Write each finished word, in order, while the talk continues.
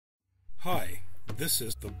Hi, this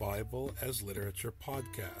is the Bible as Literature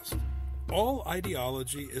podcast. All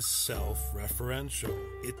ideology is self-referential.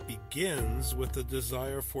 It begins with the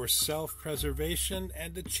desire for self-preservation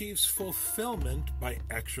and achieves fulfillment by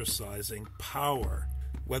exercising power.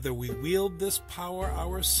 Whether we wield this power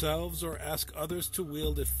ourselves or ask others to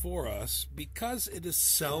wield it for us, because it is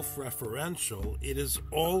self-referential, it is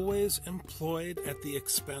always employed at the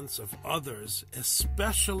expense of others,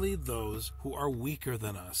 especially those who are weaker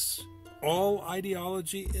than us. All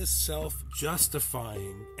ideology is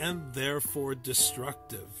self-justifying and therefore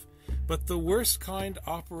destructive, but the worst kind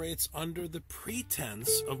operates under the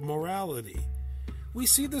pretense of morality. We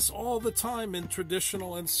see this all the time in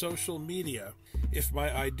traditional and social media. If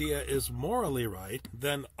my idea is morally right,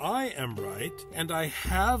 then I am right, and I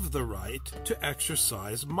have the right to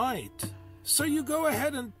exercise might. So you go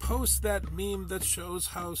ahead and post that meme that shows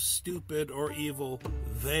how stupid or evil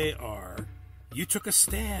they are. You took a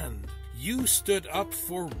stand. You stood up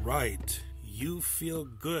for right. You feel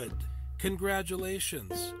good.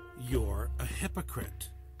 Congratulations. You're a hypocrite.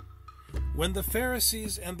 When the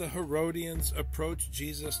Pharisees and the Herodians approached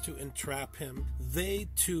Jesus to entrap him, they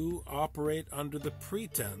too operate under the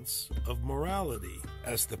pretense of morality.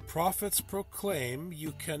 As the prophets proclaim,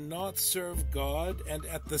 you cannot serve God and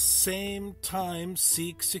at the same time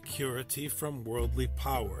seek security from worldly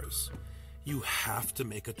powers. You have to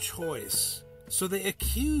make a choice. So they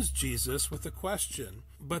accuse Jesus with a question,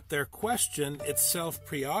 but their question, itself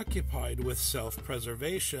preoccupied with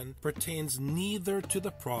self-preservation, pertains neither to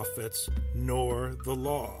the prophets nor the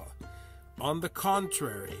law. On the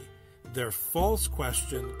contrary, their false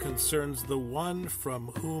question concerns the one from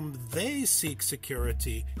whom they seek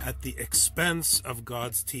security at the expense of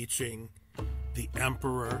God's teaching, the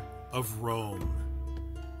Emperor of Rome.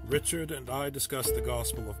 Richard and I discuss the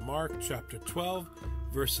Gospel of Marc, chapter 12,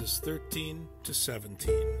 verses 13 to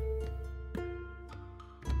 17.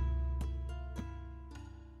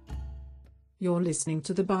 You're listening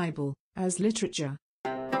to the Bible as Literature.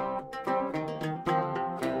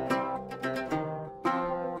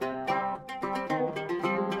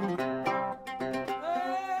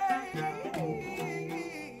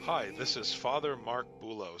 Hi, this is Father Marc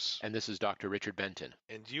Boulos. And this is Dr. Richard Benton.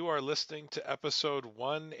 And you are listening to episode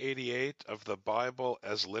 188 of the Bible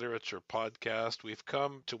as Literature podcast. We've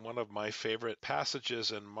come to one of my favorite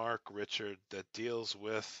passages in Marc, Richard, that deals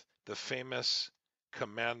with the famous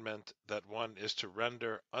commandment that one is to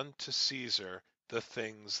render unto Caesar the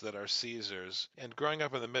things that are Caesar's. And growing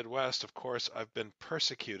up in the Midwest, of course, I've been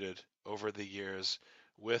persecuted over the years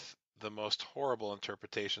with the most horrible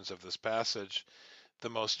interpretations of this passage. The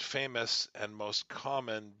most famous and most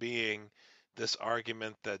common being this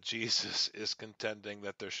argument that Jesus is contending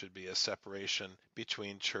that there should be a separation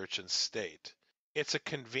between church and state. It's a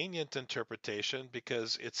convenient interpretation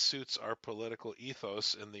because it suits our political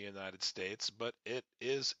ethos in the United States, but it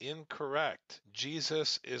is incorrect.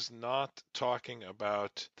 Jesus is not talking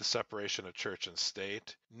about the separation of church and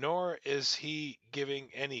state, nor is he giving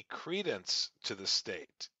any credence to the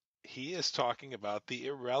state. He is talking about the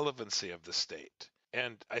irrelevancy of the state.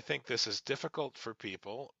 And I think this is difficult for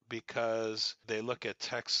people because they look at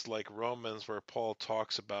texts like Romans where Paul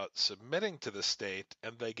talks about submitting to the state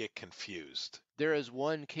and they get confused. There is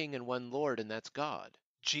one king and one Lord, and that's God.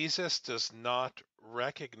 Jesus does not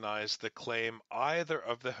recognize the claim either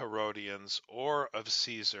of the Herodians or of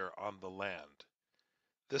Caesar on the land.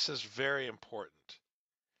 This is very important.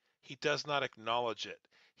 He does not acknowledge it.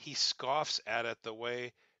 He scoffs at it the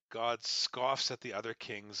way God scoffs at the other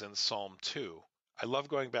kings in Psalm 2. I love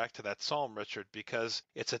going back to that psalm, Richard, because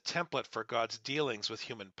it's a template for God's dealings with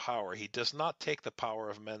human power. He does not take the power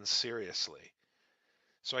of men seriously.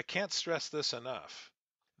 So I can't stress this enough,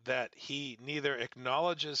 that he neither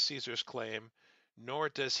acknowledges Caesar's claim, nor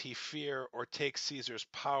does he fear or take Caesar's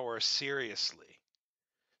power seriously.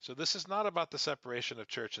 So this is not about the separation of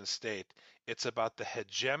church and state. It's about the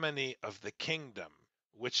hegemony of the kingdom,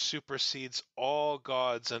 which supersedes all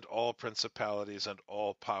gods and all principalities and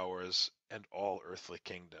all powers and all earthly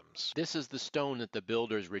kingdoms. This is the stone that the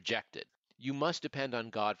builders rejected. You must depend on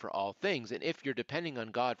God for all things. And if you're depending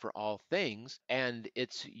on God for all things, and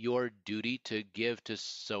it's your duty to give to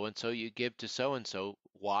so-and-so, you give to so-and-so.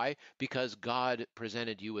 Why? Because God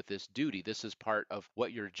presented you with this duty. This is part of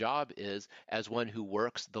what your job is as one who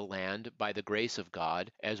works the land by the grace of God,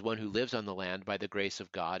 as one who lives on the land by the grace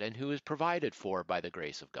of God, and who is provided for by the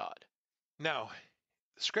grace of God. Now,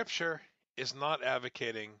 Scripture is not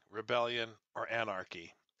advocating rebellion or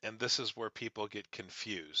anarchy, and this is where people get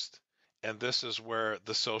confused. And this is where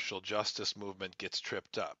the social justice movement gets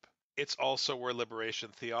tripped up. It's also where liberation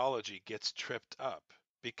theology gets tripped up.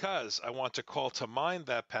 because I want to call to mind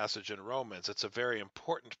that passage in Romans. It's a very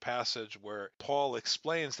important passage where Paul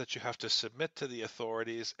explains that you have to submit to the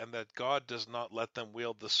authorities and that God does not let them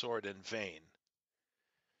wield the sword in vain.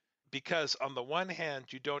 Because on the one hand,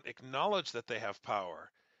 you don't acknowledge that they have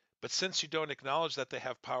power, but since you don't acknowledge that they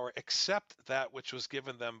have power except that which was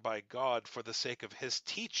given them by God for the sake of his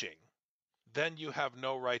teaching, then you have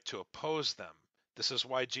no right to oppose them. This is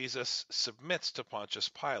why Jesus submits to Pontius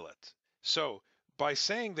Pilate. So, by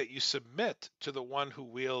saying that you submit to the one who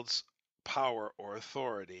wields power or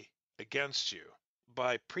authority against you,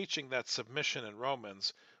 by preaching that submission in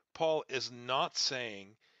Romans, Paul is not saying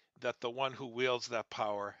that the one who wields that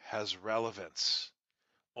power has relevance.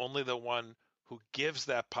 Only the one who gives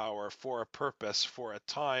that power for a purpose, for a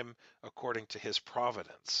time, according to his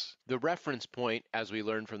providence. The reference point, as we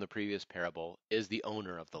learned from the previous parable, is the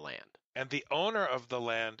owner of the land. And the owner of the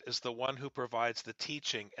land is the one who provides the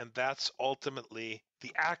teaching, and that's ultimately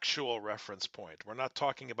the actual reference point. We're not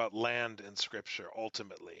talking about land in Scripture,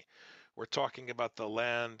 ultimately. We're talking about the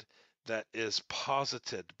land that is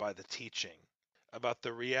posited by the teaching, about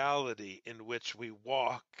the reality in which we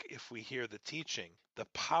walk if we hear the teaching. The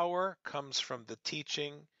power comes from the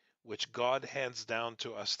teaching which God hands down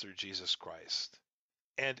to us through Jesus Christ.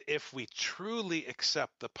 And if we truly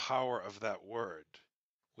accept the power of that word,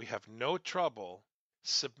 we have no trouble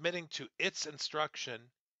submitting to its instruction,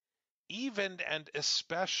 even and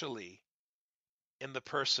especially in the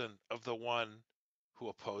person of the one who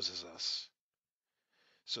opposes us.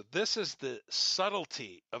 So this is the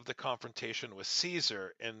subtlety of the confrontation with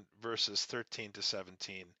Caesar in verses 13 to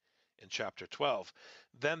 17 in chapter 12.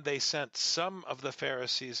 Then they sent some of the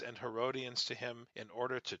Pharisees and Herodians to him in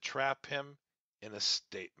order to trap him in a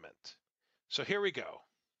statement. So here we go.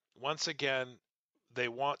 Once again, they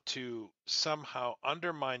want to somehow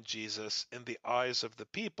undermine Jesus in the eyes of the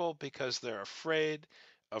people because they're afraid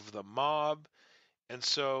of the mob. And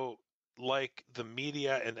so, like the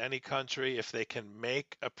media in any country, if they can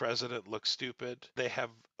make a president look stupid, they have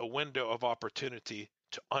a window of opportunity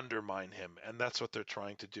to undermine him. And that's what they're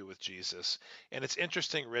trying to do with Jesus. And it's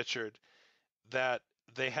interesting, Richard, that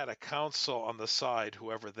they had a council on the side,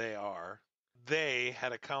 whoever they are. They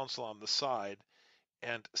had a council on the side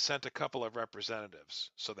and sent a couple of representatives.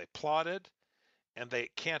 So they plotted, and they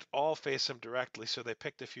can't all face him directly, so they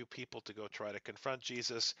picked a few people to go try to confront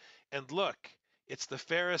Jesus. And look, it's the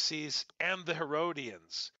Pharisees and the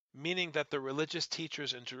Herodians, meaning that the religious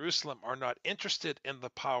teachers in Jerusalem are not interested in the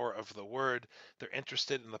power of the word. They're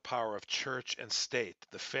interested in the power of church and state,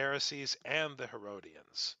 the Pharisees and the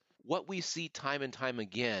Herodians. What we see time and time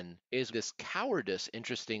again is this cowardice,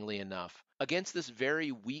 interestingly enough, against this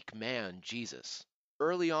very weak man, Jesus.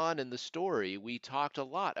 Early on in the story, we talked a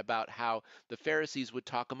lot about how the Pharisees would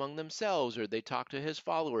talk among themselves or they talk to his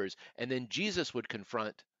followers, and then Jesus would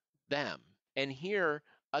confront them. And here,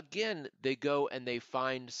 again, they go and they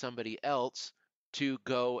find somebody else to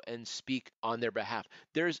go and speak on their behalf.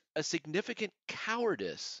 There's a significant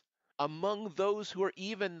cowardice among those who are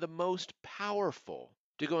even the most powerful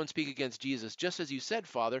to go and speak against Jesus. Just as you said,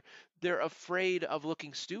 Father, they're afraid of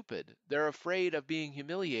looking stupid. They're afraid of being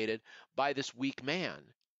humiliated by this weak man.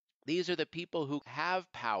 These are the people who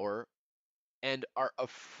have power and are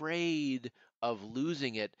afraid of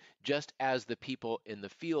losing it, just as the people in the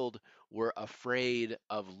field were afraid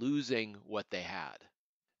of losing what they had.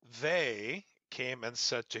 They came and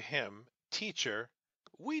said to him, "Teacher,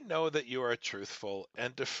 we know that you are truthful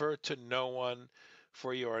and defer to no one,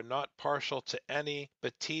 for you are not partial to any,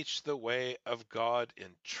 but teach the way of God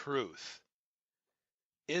in truth.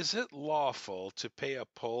 Is it lawful to pay a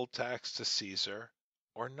poll tax to Caesar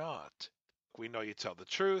or not? We know you tell the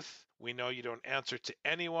truth. We know you don't answer to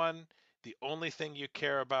anyone. The only thing you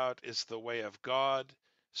care about is the way of God.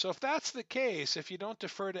 So if that's the case, if you don't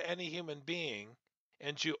defer to any human being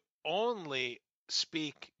and you only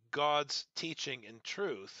speak God's teaching in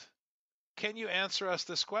truth, can you answer us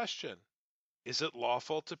this question? Is it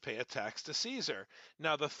lawful to pay a tax to Caesar?"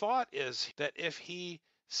 Now, the thought is that if he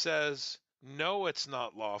says, no, it's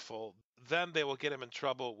not lawful, then they will get him in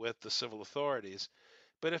trouble with the civil authorities.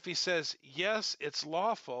 But if he says, yes, it's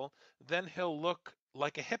lawful, then he'll look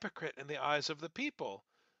like a hypocrite in the eyes of the people.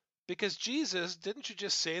 Because Jesus, didn't you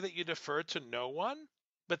just say that you defer to no one?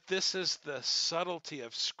 But this is the subtlety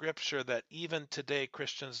of Scripture that even today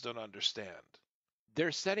Christians don't understand.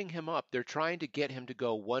 They're setting him up. They're trying to get him to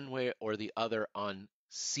go one way or the other on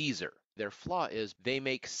Caesar. Their flaw is they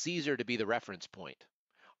make Caesar to be the reference point.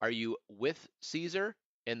 Are you with Caesar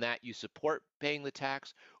in that you support paying the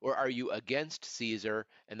tax, or are you against Caesar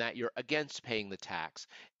in that you're against paying the tax?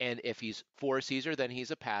 And if he's for Caesar, then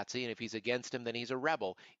he's a patsy, and if he's against him, then he's a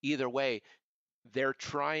rebel. Either way, They're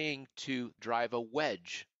trying to drive a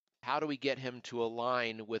wedge. How do we get him to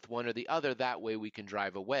align with one or the other? That way we can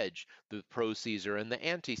drive a wedge, the pro-Caesar and the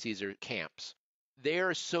anti-Caesar camps. They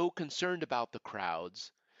are so concerned about the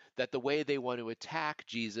crowds that the way they want to attack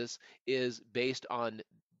Jesus is based on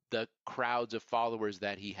the crowds of followers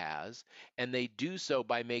that he has, and they do so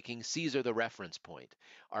by making Caesar the reference point.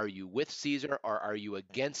 Are you with Caesar or are you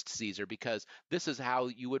against Caesar? Because this is how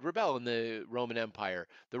you would rebel in the Roman Empire.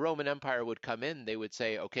 The Roman Empire would come in, they would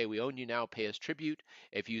say, okay, we own you now, pay us tribute.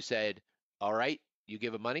 If you said, all right, you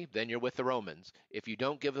give them money, then you're with the Romans. If you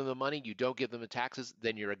don't give them the money, you don't give them the taxes,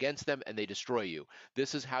 then you're against them and they destroy you.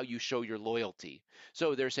 This is how you show your loyalty.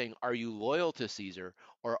 So they're saying, are you loyal to Caesar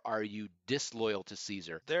or are you disloyal to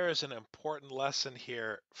Caesar? There is an important lesson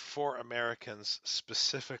here for Americans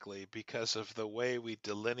specifically because of the way we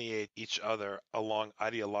delineate each other along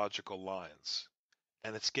ideological lines.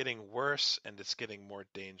 And it's getting worse and it's getting more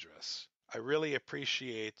dangerous. I really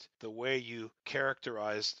appreciate the way you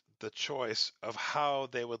characterized the choice of how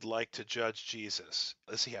they would like to judge Jesus.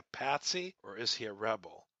 Is he a patsy or is he a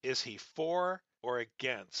rebel? Is he for or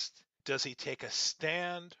against? Does he take a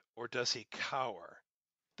stand or does he cower?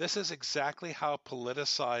 This is exactly how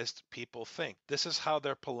politicized people think. This is how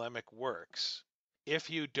their polemic works.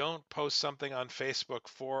 If you don't post something on Facebook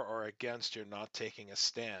for or against, you're not taking a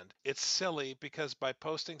stand. It's silly because by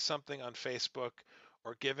posting something on Facebook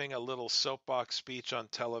or giving a little soapbox speech on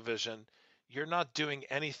television, you're not doing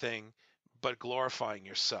anything but glorifying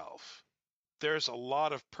yourself. There's a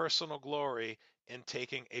lot of personal glory in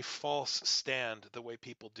taking a false stand the way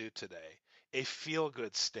people do today, a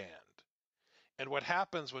feel-good stand. And what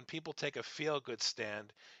happens when people take a feel-good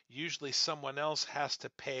stand, usually someone else has to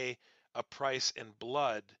pay a price in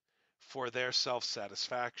blood for their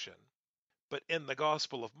self-satisfaction. But in the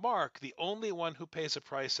Gospel of Mark, the only one who pays a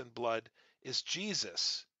price in blood is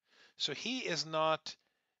Jesus. So he is not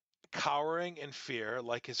cowering in fear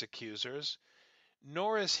like his accusers,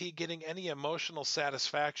 nor is he getting any emotional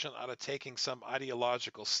satisfaction out of taking some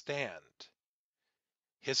ideological stand.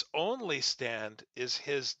 His only stand is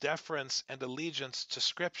his deference and allegiance to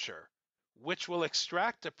Scripture, which will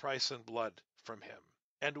extract a price in blood from him,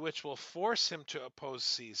 and which will force him to oppose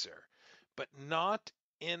Caesar, but not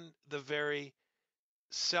in the very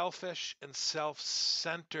selfish and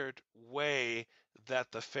self-centered way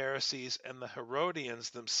that the Pharisees and the Herodians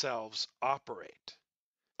themselves operate.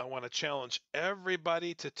 I want to challenge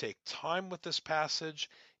everybody to take time with this passage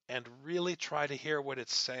and really try to hear what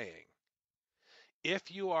it's saying.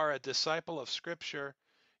 If you are a disciple of Scripture,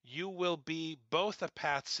 you will be both a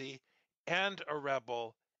patsy and a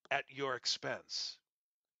rebel at your expense.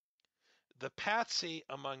 The patsy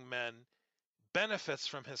among men benefits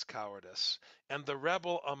from his cowardice, and the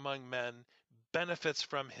rebel among men benefits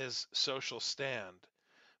from his social stand.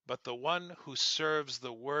 But the one who serves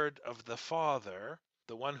the word of the Father,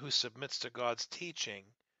 the one who submits to God's teaching,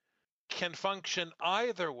 can function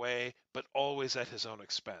either way, but always at his own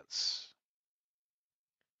expense.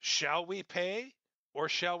 Shall we pay or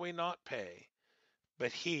shall we not pay?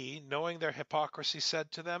 But he, knowing their hypocrisy,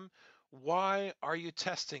 said to them, Why are you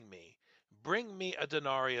testing me? Bring me a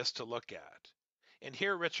denarius to look at. And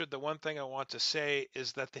here, Richard, the one thing I want to say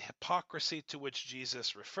is that the hypocrisy to which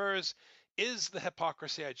Jesus refers is the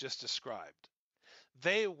hypocrisy I just described.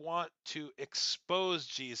 They want to expose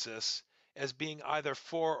Jesus as being either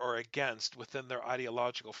for or against within their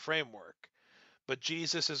ideological framework. But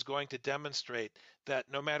Jesus is going to demonstrate that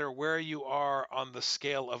no matter where you are on the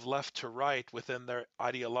scale of left to right within their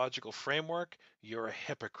ideological framework, you're a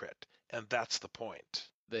hypocrite. And that's the point.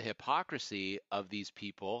 The hypocrisy of these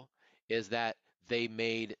people is that they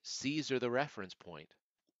made Caesar the reference point.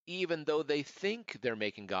 Even though they think they're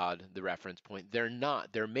making God the reference point, they're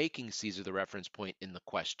not. They're making Caesar the reference point in the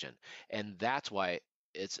question. And that's why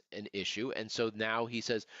it's an issue. And so now he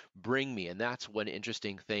says, bring me. And that's one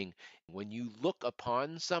interesting thing. When you look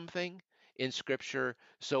upon something in Scripture,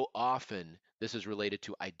 so often this is related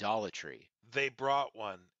to idolatry. They brought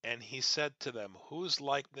one, and he said to them, Whose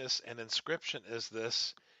likeness and inscription is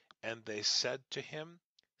this? And they said to him,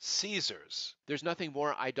 Caesar's. There's nothing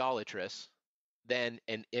more idolatrous than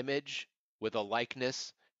an image with a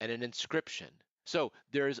likeness and an inscription. So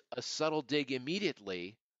there's a subtle dig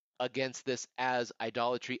immediately against this as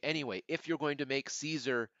idolatry anyway. If you're going to make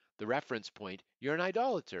Caesar the reference point, you're an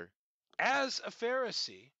idolater. As a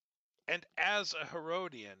Pharisee and as a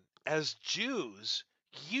Herodian, as Jews,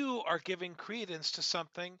 you are giving credence to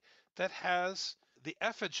something that has the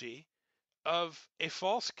effigy of a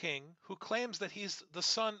false king who claims that he's the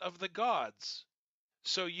son of the gods.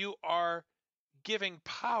 So you are giving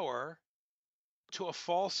power to a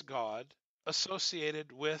false god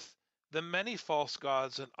associated with the many false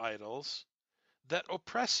gods and idols that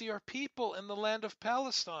oppress your people in the land of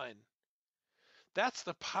Palestine. That's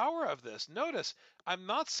the power of this. Notice, I'm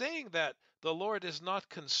not saying that the Lord is not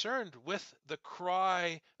concerned with the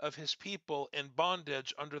cry of his people in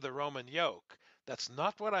bondage under the Roman yoke. That's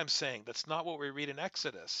not what I'm saying. That's not what we read in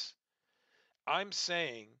Exodus. I'm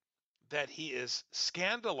saying that he is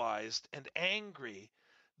scandalized and angry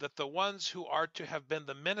that the ones who are to have been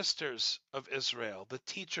the ministers of Israel, the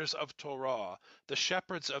teachers of Torah, the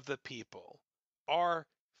shepherds of the people, are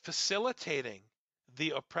facilitating the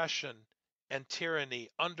oppression and tyranny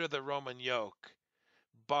under the Roman yoke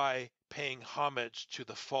by paying homage to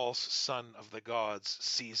the false son of the gods,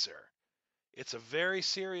 Caesar. It's a very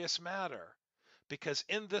serious matter because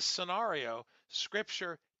in this scenario,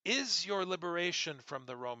 Scripture is your liberation from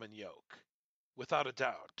the Roman yoke, without a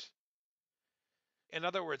doubt. In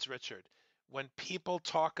other words, Richard, when people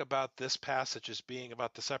talk about this passage as being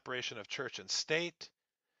about the separation of church and state,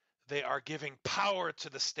 they are giving power to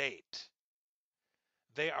the state.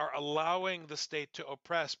 They are allowing the state to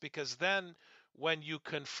oppress because then when you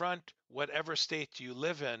confront whatever state you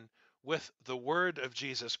live in with the word of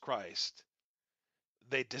Jesus Christ,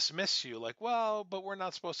 they dismiss you like, well, but we're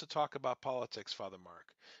not supposed to talk about politics, Father Marc.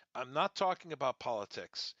 I'm not talking about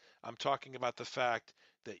politics. I'm talking about the fact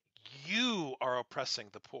that you are oppressing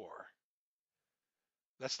the poor.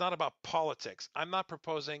 That's not about politics. I'm not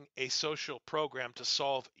proposing a social program to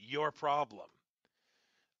solve your problem.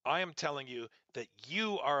 I am telling you that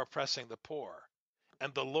you are oppressing the poor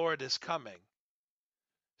and the Lord is coming.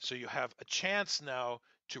 So you have a chance now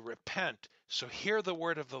to repent. So hear the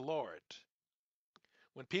word of the Lord.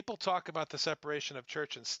 When people talk about the separation of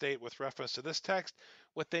church and state with reference to this text,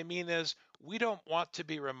 what they mean is we don't want to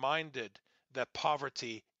be reminded that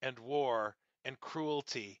poverty and war and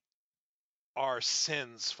cruelty are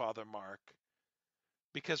sins, Father Marc,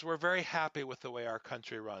 because we're very happy with the way our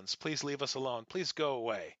country runs. Please leave us alone. Please go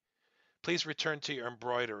away. Please return to your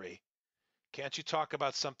embroidery. Can't you talk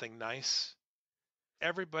about something nice?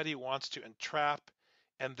 Everybody wants to entrap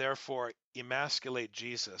and therefore emasculate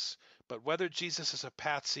Jesus. But whether Jesus is a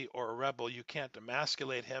patsy or a rebel, you can't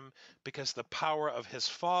emasculate him because the power of his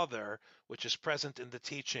Father, which is present in the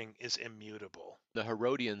teaching, is immutable. The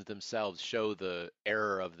Herodians themselves show the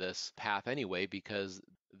error of this path anyway, because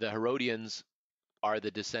the Herodians are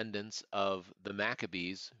the descendants of the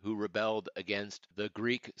Maccabees who rebelled against the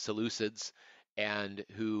Greek Seleucids and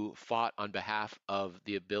who fought on behalf of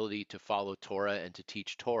the ability to follow Torah and to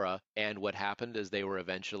teach Torah. And what happened is they were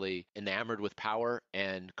eventually enamored with power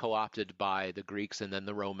and co-opted by the Greeks and then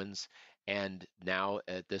the Romans. And now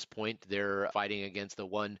at this point, they're fighting against the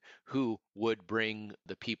one who would bring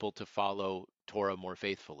the people to follow Torah more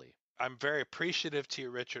faithfully. I'm very appreciative to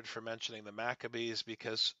you, Richard, for mentioning the Maccabees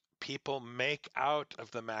because people make out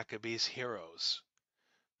of the Maccabees heroes.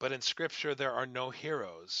 But in Scripture, there are no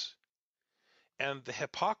heroes. And the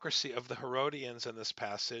hypocrisy of the Herodians in this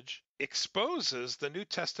passage exposes the New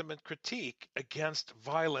Testament critique against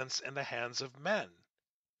violence in the hands of men.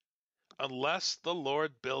 Unless the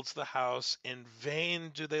Lord builds the house, in vain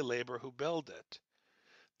do they labor who build it.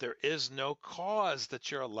 There is no cause that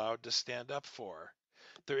you're allowed to stand up for.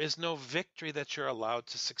 There is no victory that you're allowed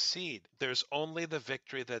to succeed. There's only the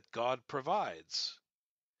victory that God provides.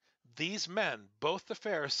 These men, both the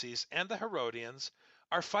Pharisees and the Herodians,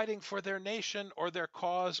 are fighting for their nation or their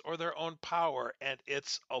cause or their own power, and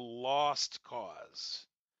it's a lost cause.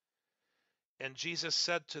 And Jesus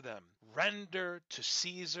said to them, render to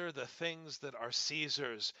Caesar the things that are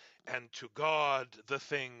Caesar's, and to God the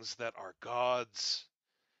things that are God's.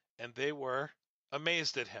 And they were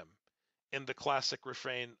amazed at him in the classic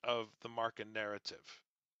refrain of the Marcan narrative.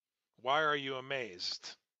 Why are you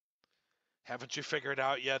amazed? Haven't you figured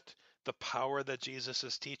out yet the power that Jesus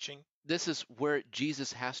is teaching? This is where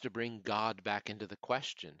Jesus has to bring God back into the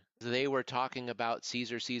question. They were talking about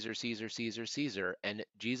Caesar, Caesar, Caesar, Caesar, Caesar, and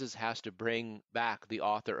Jesus has to bring back the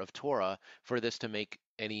author of Torah for this to make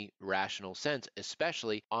any rational sense,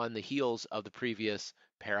 especially on the heels of the previous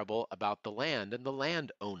parable about the land and the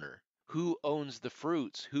landowner. Who owns the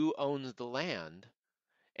fruits? Who owns the land?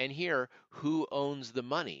 And here, who owns the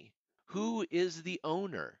money? Who is the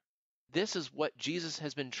owner? This is what Jesus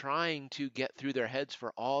has been trying to get through their heads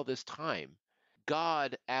for all this time.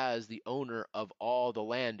 God as the owner of all the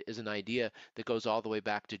land is an idea that goes all the way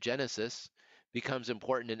back to Genesis, becomes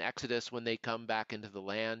important in Exodus when they come back into the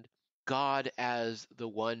land. God as the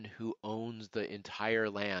one who owns the entire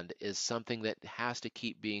land is something that has to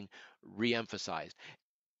keep being reemphasized.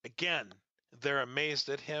 Again, they're amazed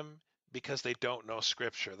at him because they don't know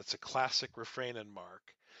Scripture. That's a classic refrain in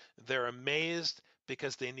Mark. They're amazed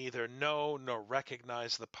because they neither know nor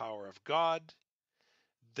recognize the power of God.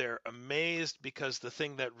 They're amazed because the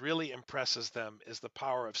thing that really impresses them is the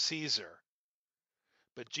power of Caesar.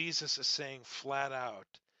 But Jesus is saying flat out,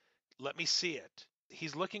 let me see it.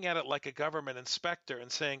 He's looking at it like a government inspector and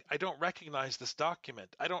saying, I don't recognize this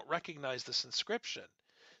document. I don't recognize this inscription.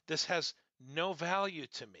 This has no value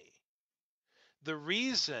to me. The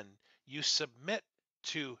reason you submit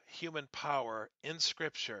to human power in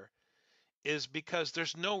Scripture is because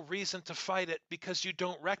there's no reason to fight it because you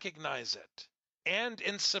don't recognize it. And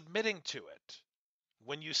in submitting to it,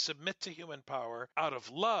 when you submit to human power out of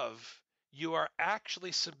love, you are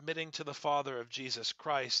actually submitting to the Father of Jesus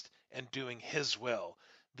Christ and doing His will.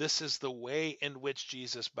 This is the way in which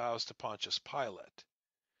Jesus bows to Pontius Pilate.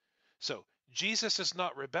 So Jesus is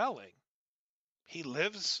not rebelling. He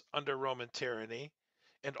lives under Roman tyranny,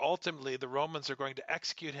 and ultimately the Romans are going to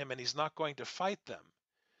execute him and he's not going to fight them.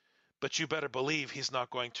 But you better believe he's not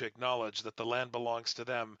going to acknowledge that the land belongs to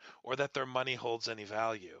them or that their money holds any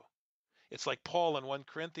value. It's like Paul in 1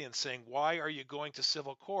 Corinthians saying, why are you going to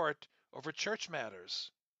civil court over church matters?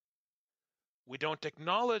 We don't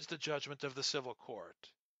acknowledge the judgment of the civil court.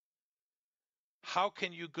 How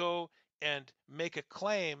can you go and make a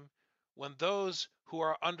claim when those who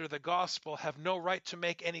are under the gospel have no right to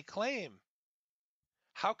make any claim?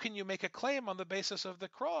 How can you make a claim on the basis of the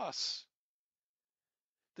cross?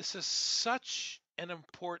 This is such an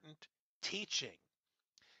important teaching.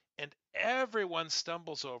 And everyone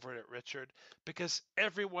stumbles over it, Richard, because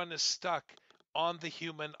everyone is stuck on the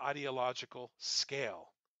human ideological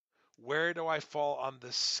scale. Where do I fall on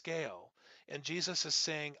this scale? And Jesus is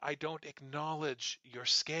saying, I don't acknowledge your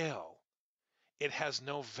scale. It has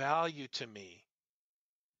no value to me.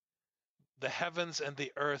 The heavens and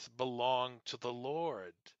the earth belong to the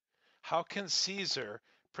Lord. How can Caesar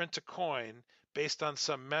print a coin based on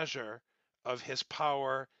some measure of his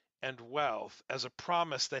power and wealth as a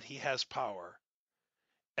promise that he has power?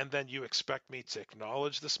 And then you expect me to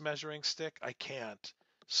acknowledge this measuring stick? I can't.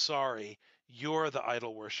 Sorry, you're the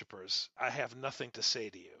idol worshippers. I have nothing to say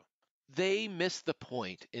to you. They miss the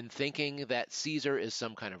point in thinking that Caesar is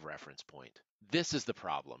some kind of reference point. This is the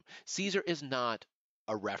problem. Caesar is not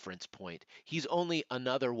a reference point. He's only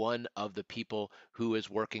another one of the people who is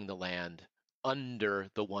working the land under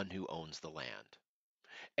the one who owns the land.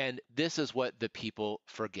 And this is what the people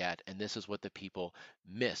forget, and this is what the people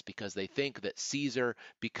miss, because they think that Caesar,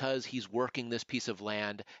 because he's working this piece of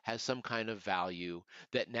land, has some kind of value,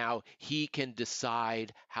 that now he can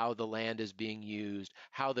decide how the land is being used,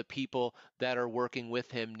 how the people that are working with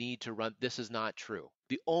him need to run. This is not true.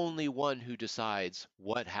 The only one who decides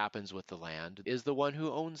what happens with the land is the one who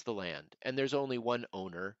owns the land, and there's only one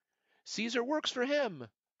owner. Caesar works for him.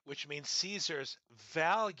 Which means Caesar's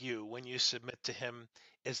value when you submit to him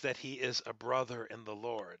is that he is a brother in the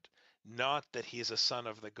Lord, not that he's a son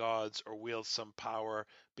of the gods or wields some power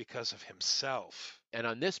because of himself. And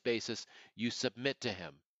on this basis, you submit to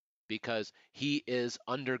him because he is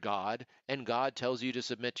under God, and God tells you to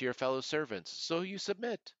submit to your fellow servants. So you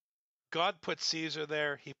submit. God put Caesar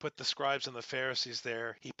there. He put the scribes and the Pharisees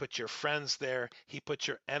there. He put your friends there. He put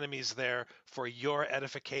your enemies there for your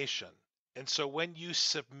edification. And so when you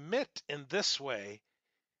submit in this way,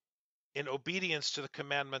 in obedience to the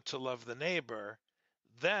commandment to love the neighbor,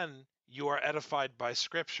 then you are edified by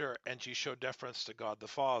Scripture and you show deference to God the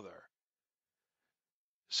Father.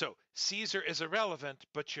 So Caesar is irrelevant,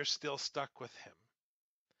 but you're still stuck with him.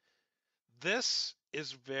 This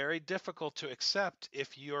is very difficult to accept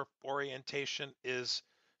if your orientation is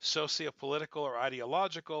sociopolitical or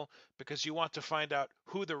ideological, because you want to find out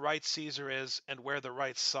who the right Caesar is and where the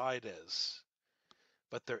right side is.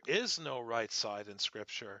 But there is no right side in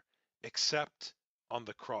Scripture except on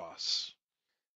the cross.